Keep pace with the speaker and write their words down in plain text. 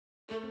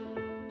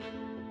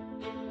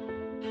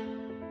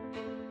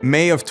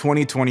May of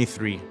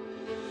 2023.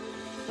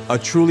 A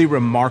truly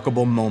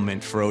remarkable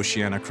moment for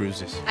Oceania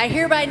Cruises. I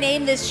hereby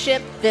name this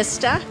ship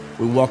Vista.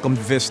 We welcomed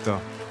Vista,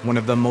 one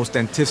of the most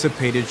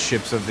anticipated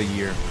ships of the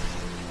year.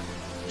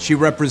 She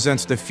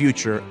represents the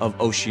future of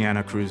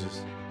Oceania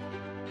Cruises.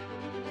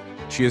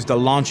 She is the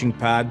launching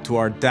pad to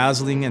our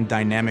dazzling and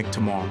dynamic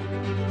tomorrow.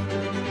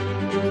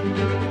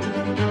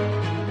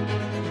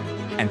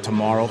 And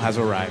tomorrow has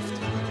arrived.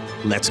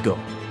 Let's go.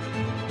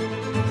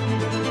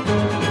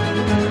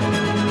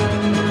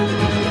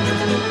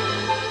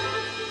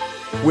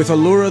 With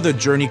Allura, the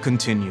journey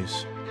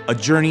continues. A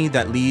journey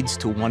that leads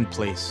to one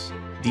place,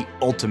 the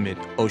ultimate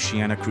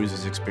Oceania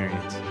Cruises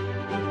experience.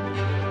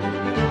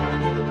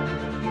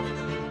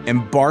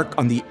 Embark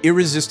on the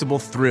irresistible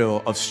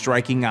thrill of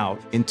striking out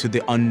into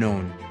the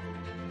unknown,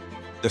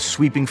 the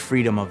sweeping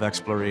freedom of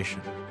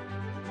exploration.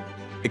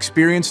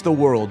 Experience the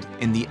world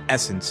in the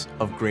essence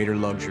of greater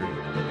luxury.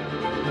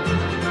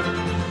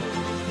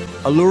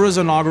 Allura's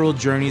inaugural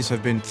journeys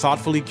have been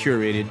thoughtfully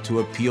curated to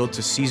appeal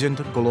to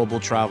seasoned global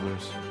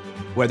travelers.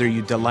 Whether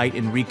you delight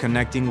in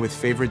reconnecting with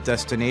favorite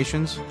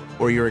destinations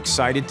or you're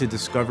excited to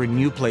discover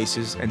new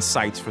places and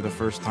sights for the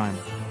first time.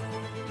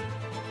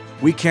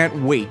 We can't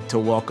wait to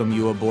welcome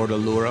you aboard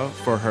Allura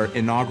for her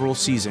inaugural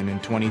season in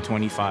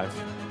 2025.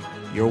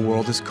 Your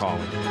world is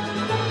calling.